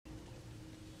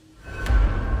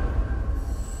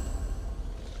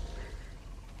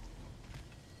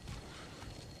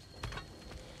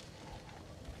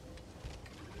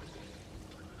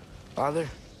Father,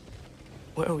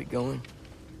 where are we going?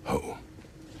 Home.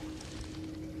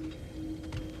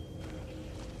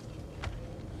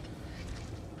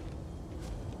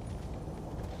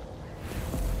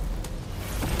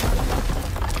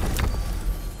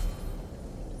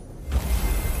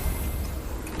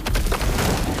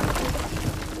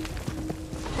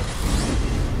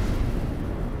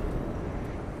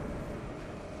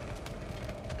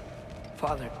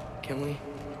 Father, can we?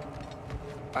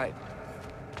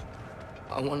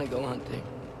 I want to go hunting.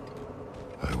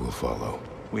 I will follow.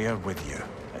 We are with you,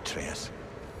 Atreus.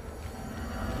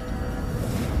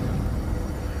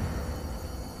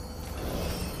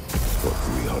 What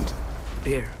do we hunt?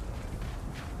 Deer.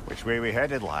 Which way we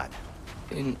headed, lad?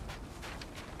 In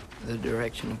the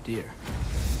direction of deer.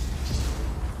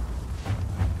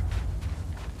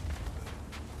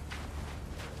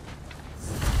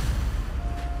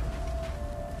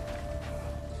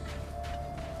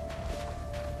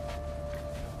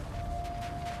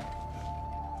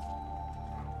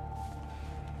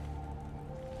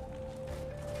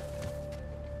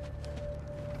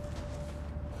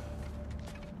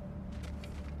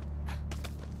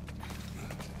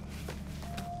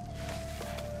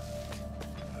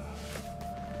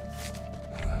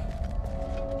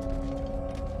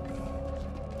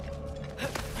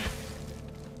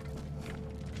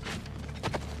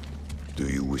 Do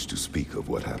you wish to speak of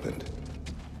what happened?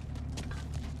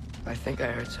 I think I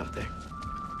heard something.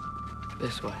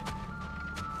 This way.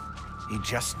 He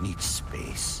just needs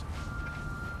space.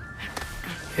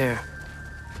 Here.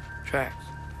 Tracks.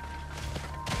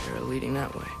 They're leading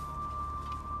that way.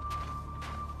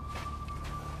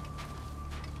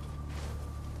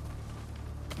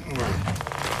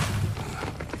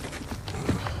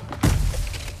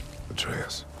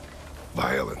 Atreus,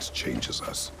 violence changes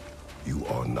us. You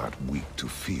are not weak to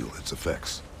feel its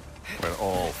effects. We're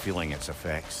all feeling its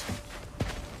effects.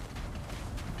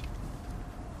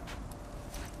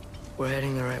 We're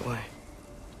heading the right way.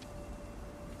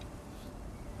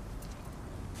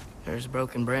 There's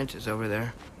broken branches over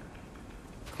there.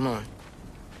 Come on.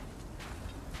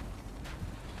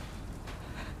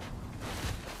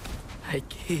 I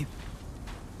keep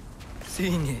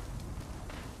seeing it.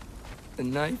 The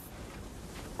knife,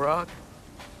 Brok,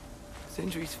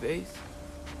 Sindri's face.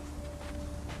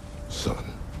 Son.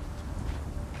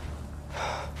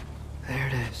 There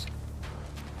it is.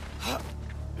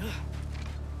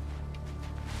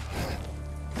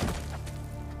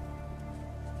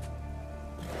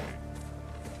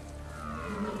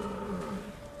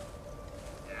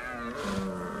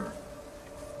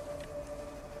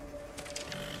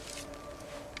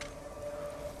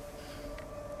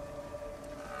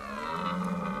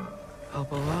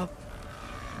 Elbow up.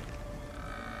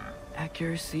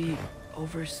 Accuracy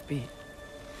over speed.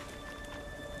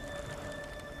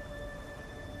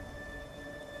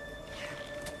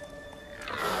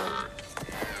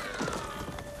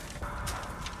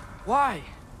 Why?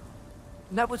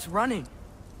 That was running.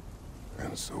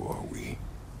 And so are we.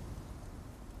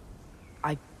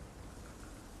 I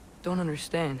don't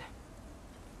understand.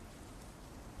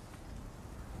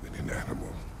 When an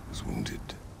animal is wounded,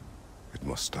 it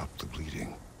must stop the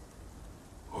bleeding,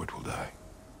 or it will die.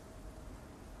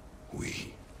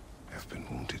 We have been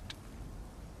wounded,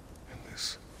 and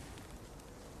this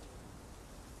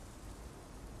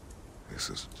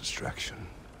is a distraction.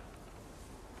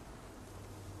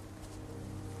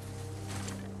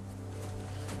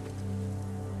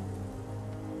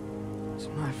 It's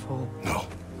my fault. No.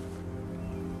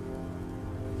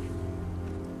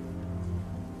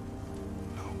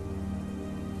 No.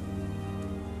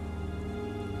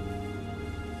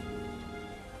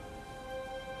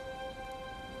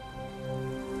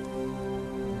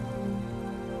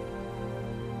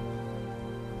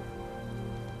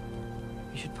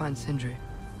 We should find Sindri.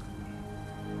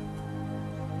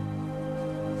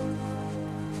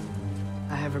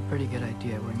 I have a pretty good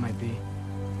idea where he might be.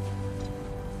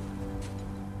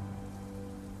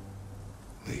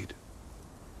 Lead.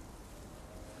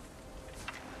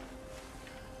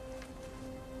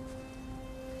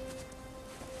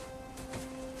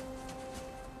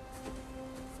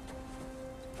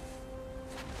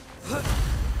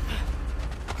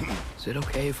 Is it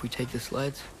okay if we take the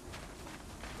sleds?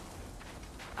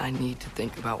 I need to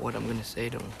think about what I'm gonna say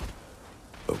to him.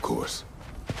 Of course.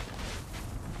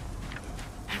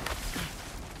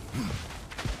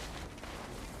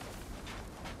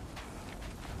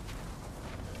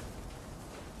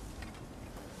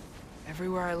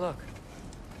 Everywhere I look,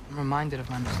 I'm reminded of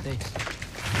my mistakes.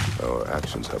 Our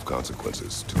actions have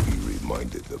consequences. To be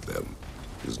reminded of them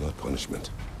is not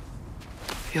punishment.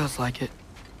 Feels like it.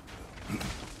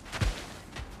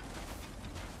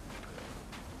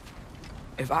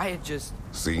 If I had just...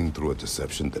 Seen through a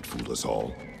deception that fooled us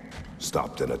all.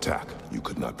 Stopped an attack you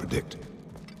could not predict.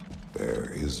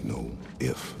 There is no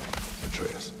if,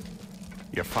 Atreus.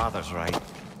 Your father's right.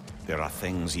 There are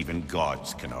things even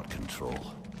gods cannot control.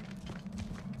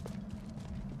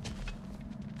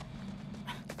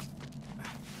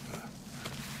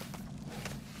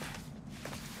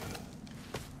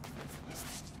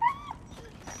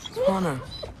 Connor,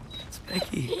 it's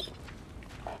Becky.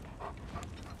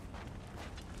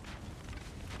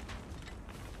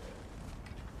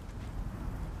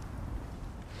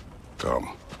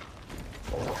 Come.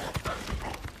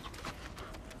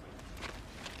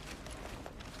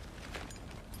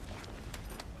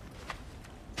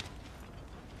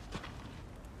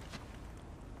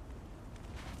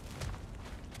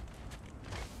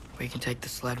 We can take the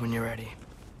sled when you're ready.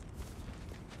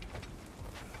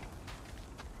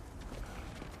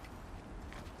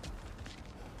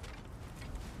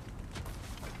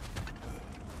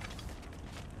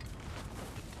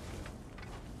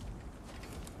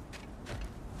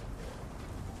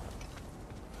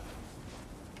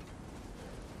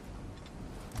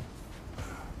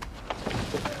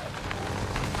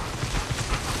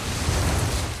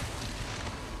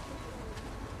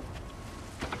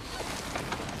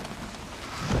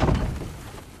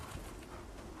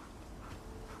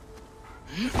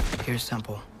 Here's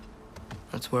Temple.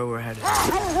 That's where we're headed.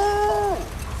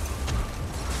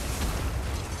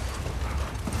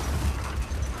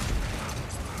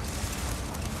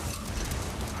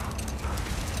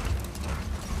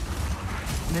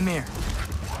 Mimir,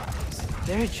 is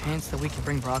there a chance that we could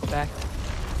bring Brok back?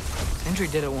 Sindri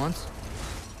did it once.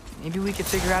 Maybe we could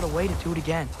figure out a way to do it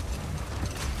again.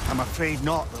 I'm afraid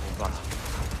not, little brother.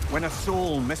 When a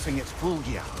soul missing its full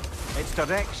gear, its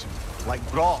direction, like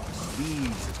Brok's,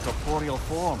 leaves its corporeal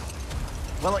form,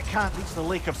 well, it can't reach the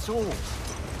Lake of Souls.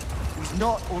 He's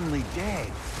not only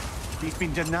dead, he's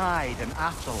been denied an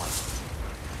afterlife.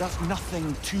 There's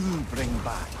nothing to bring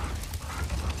back.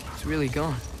 It's really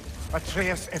gone.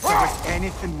 Atreus, if there was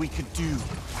anything we could do,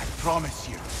 I promise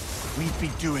you, we'd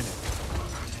be doing it.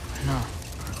 I know.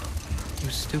 It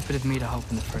was stupid of me to hope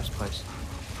in the first place.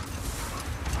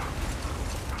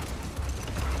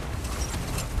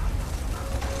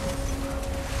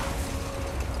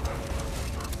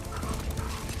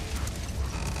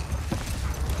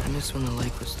 I miss when the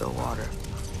lake was still water. I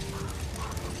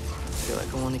feel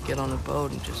like I want to get on a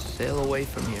boat and just sail away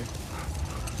from here.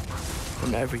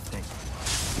 From everything.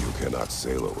 You cannot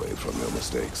sail away from your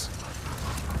mistakes.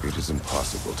 It is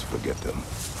impossible to forget them.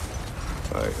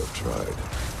 I have tried.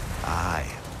 Aye.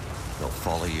 They'll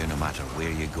follow you no matter where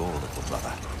you go, little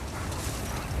brother.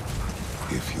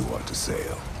 If you want to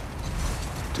sail,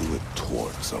 do it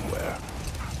toward somewhere.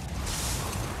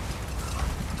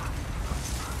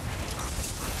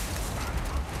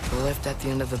 The lift at the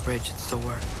end of the bridge should still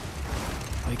work.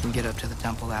 We can get up to the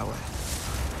temple that way.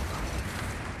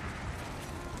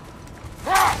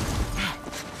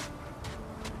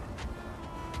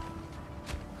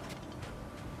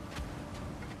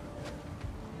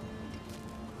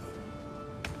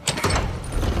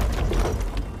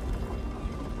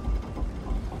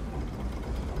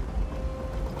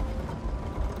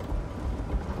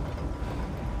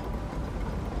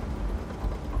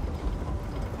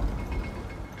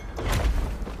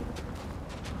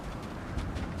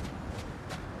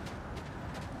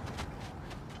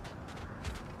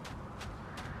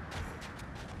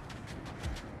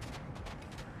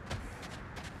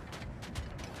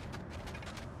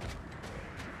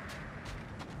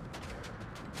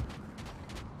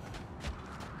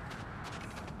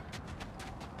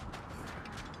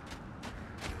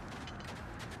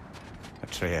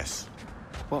 Atreus,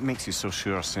 what makes you so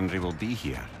sure Sindri will be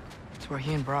here? It's where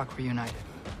he and Brok reunited.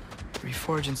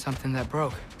 Reforging something that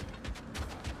broke.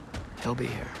 He'll be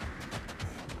here.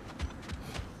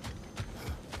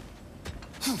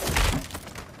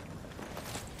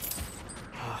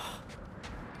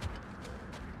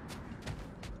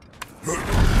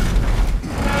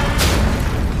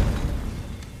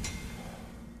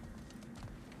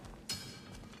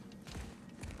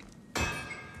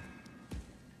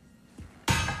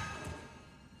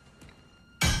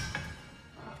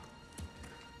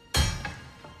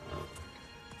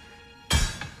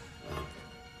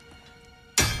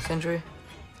 Sindri?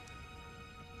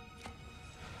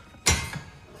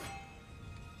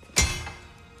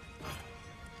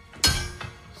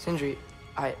 Sindri,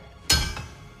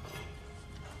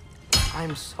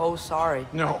 I'm so sorry.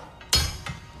 No.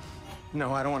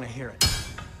 No, I don't want to hear it.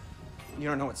 You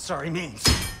don't know what sorry means.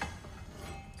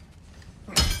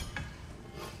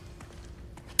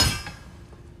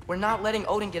 We're not letting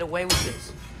Odin get away with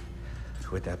this.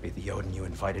 Would that be the Odin you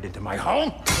invited into my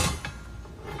home?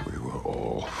 We were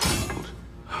all fooled.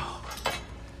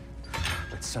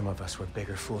 But some of us were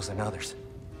bigger fools than others.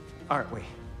 Aren't we?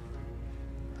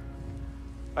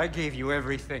 I gave you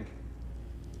everything.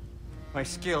 My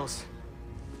skills.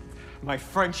 My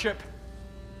friendship.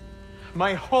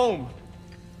 My home.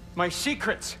 My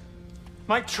secrets.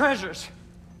 My treasures.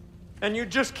 And you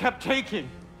just kept taking.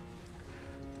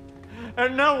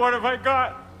 And now what have I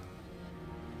got?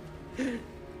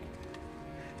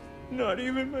 Not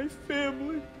even my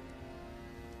family.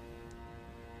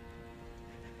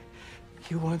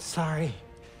 You want sorry?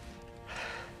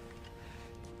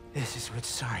 This is what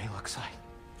sorry looks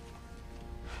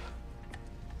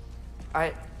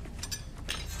like.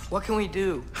 What can we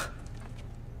do?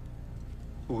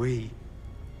 We.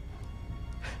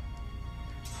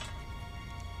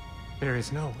 There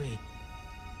is no we.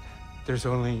 There's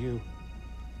only you.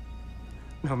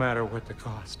 No matter what the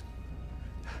cost.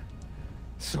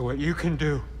 So what you can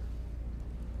do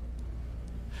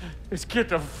is get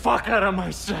the fuck out of my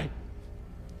sight.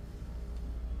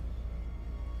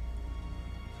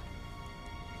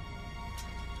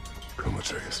 Come,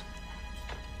 Atreus.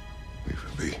 Leave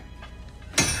it be.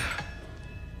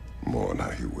 Mourn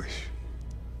how you wish.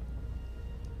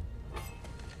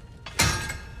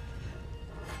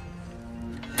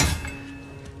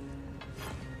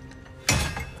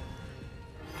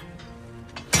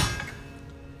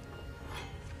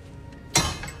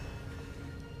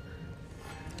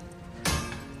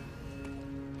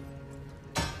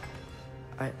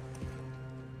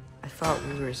 I thought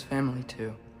we were his family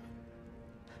too.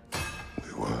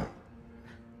 We were.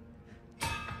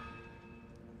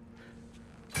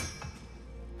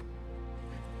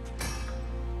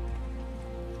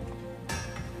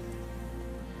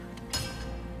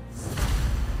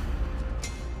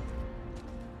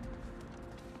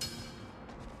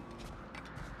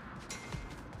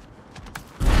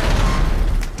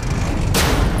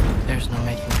 There's no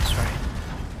making this right,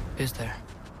 is there?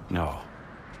 No.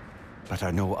 But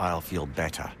I know I'll feel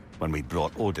better when we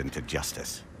brought Odin to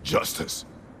justice. Justice.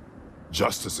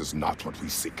 Justice is not what we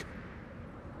seek.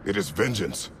 It is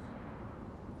vengeance.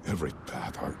 Every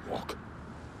path I walk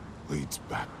leads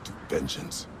back to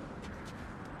vengeance.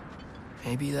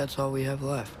 Maybe that's all we have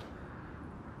left.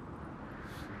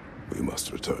 We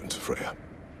must return to Freya.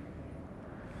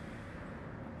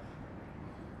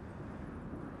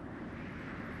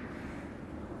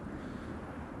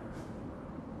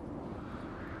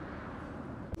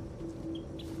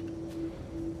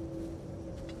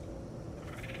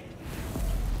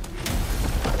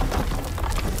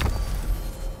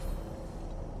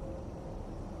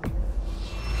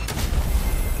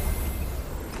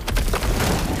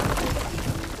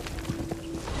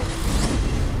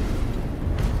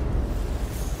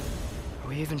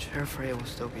 Are we even sure Freya will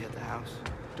still be at the house?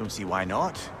 Don't see why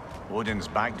not. Odin's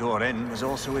back door in was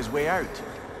also his way out.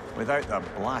 Without the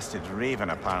blasted raven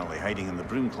apparently hiding in the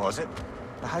broom closet,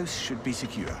 the house should be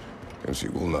secure. And she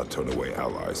will not turn away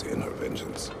allies in her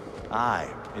vengeance. Aye,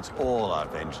 it's all our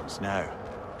vengeance now.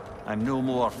 And no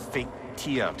more fake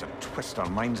Tyr to twist our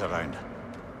minds around.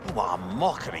 Oh, what a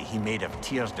mockery he made of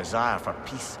Tyr's desire for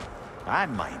peace.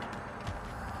 And mine.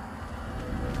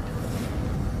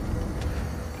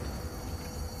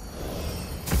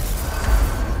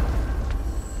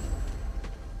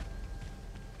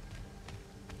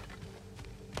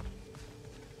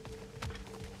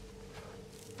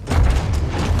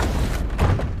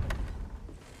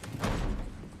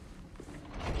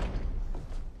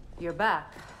 You're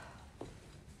back.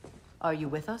 Are you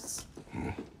with us?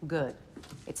 Good.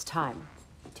 It's time.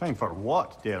 Time for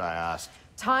what, dare I ask?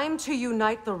 Time to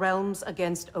unite the realms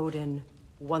against Odin,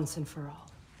 once and for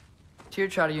all. Tyr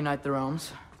tried to unite the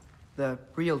realms. The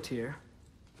real Tyr.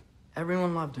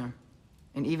 Everyone loved him.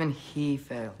 And even he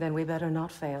failed. Then we better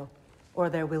not fail, or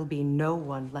there will be no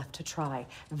one left to try.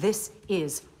 This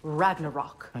is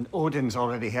Ragnarok. And Odin's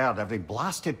already heard every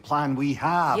blasted plan we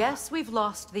have. Yes, we've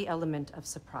lost the element of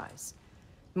surprise.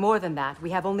 More than that, we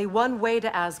have only one way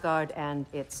to Asgard, and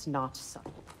it's not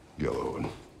subtle. Yellow.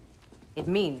 It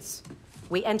means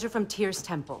we enter from Tyr's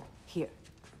temple, here.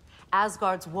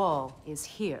 Asgard's wall is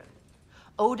here.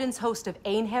 Odin's host of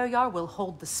Einherjar will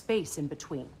hold the space in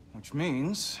between. Which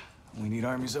means we need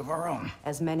armies of our own.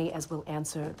 As many as will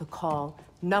answer the call.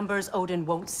 Numbers Odin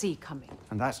won't see coming.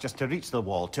 And that's just to reach the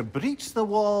wall. To breach the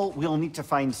wall, we'll need to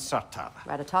find Surtur.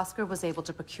 Ratatoskr was able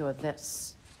to procure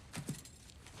this.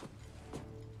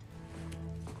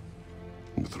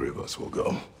 The three of us will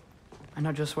go. I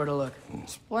know just where to look.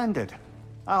 Splendid.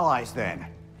 Allies, then.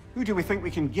 Who do we think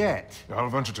we can get? I'll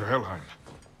venture to Helheim.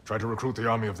 Try to recruit the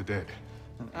army of the dead.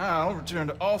 And I'll return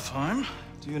to Alfheim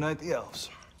to unite the elves.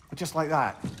 Just like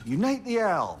that. Unite the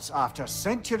elves after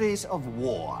centuries of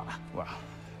war. Wow,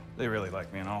 they really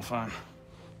like me in Alfheim.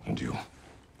 And you?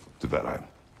 To Valheim.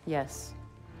 Yes.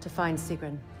 To find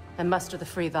Sigrun and muster the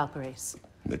Free Valkyries.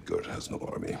 Midgard has no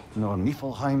army. No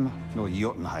Niflheim, no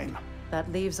Jotunheim.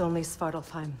 That leaves only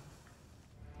Svartalfheim.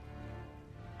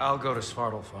 I'll go to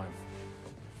Svartalfheim.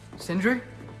 Sindri?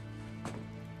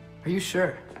 Are you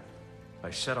sure? I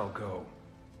said I'll go.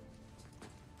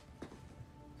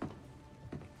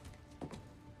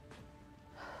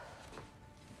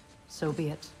 So be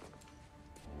it.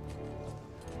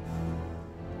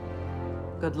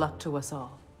 Good luck to us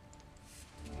all.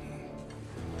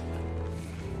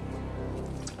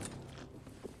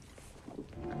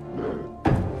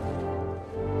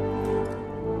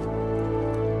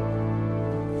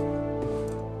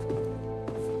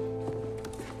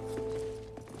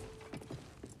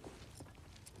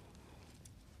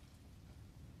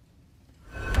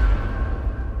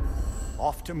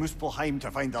 Off to Muspelheim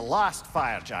to find the last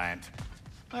fire giant.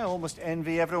 I almost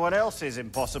envy everyone else's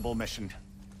impossible mission.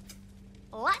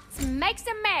 Let's make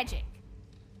some magic.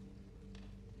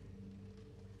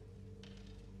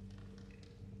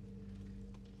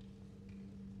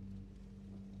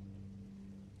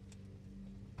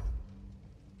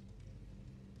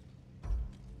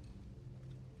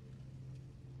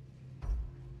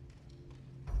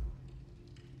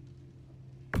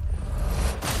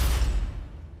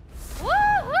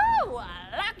 Woohoo!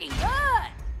 Looking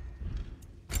good.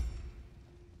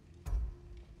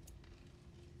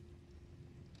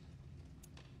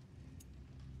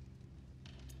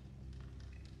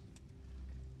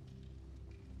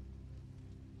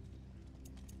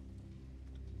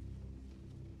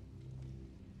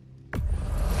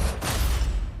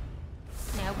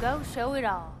 Now go show it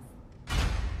off.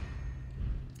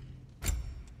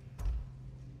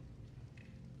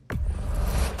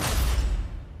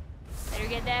 Better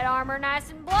get that armor nice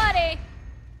and bloody.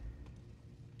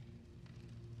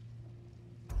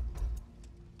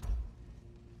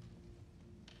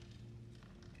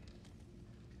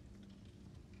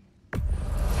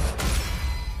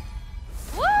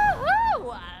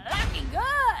 Woohoo! Looking good.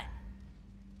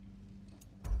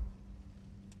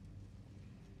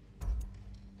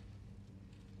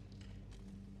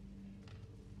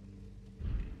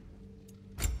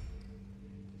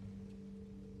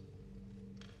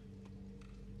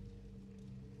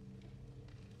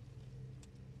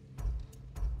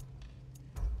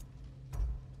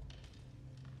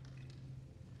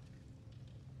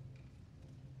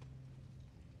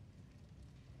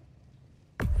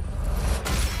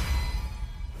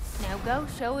 Now go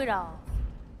show it off.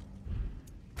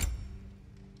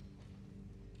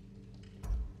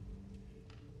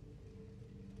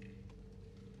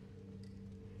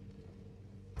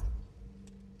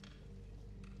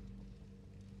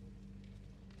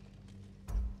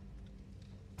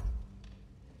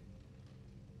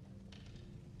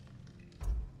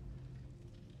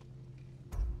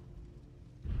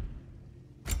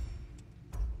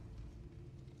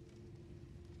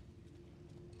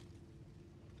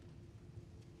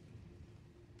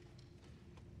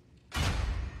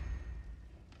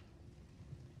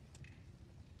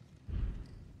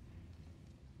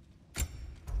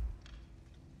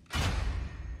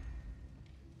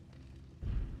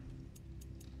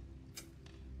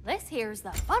 This here's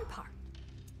the fun part.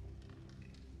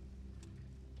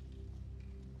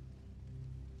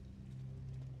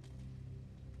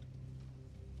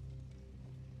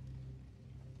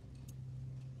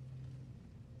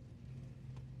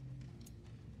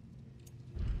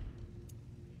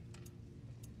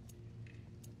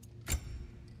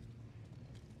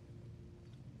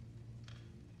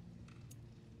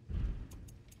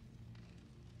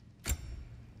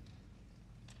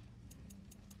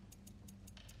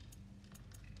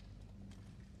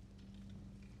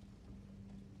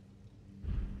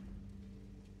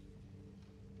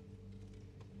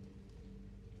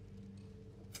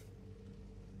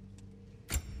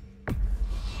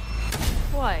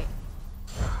 What?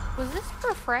 Was this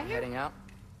for Freya? Heading out?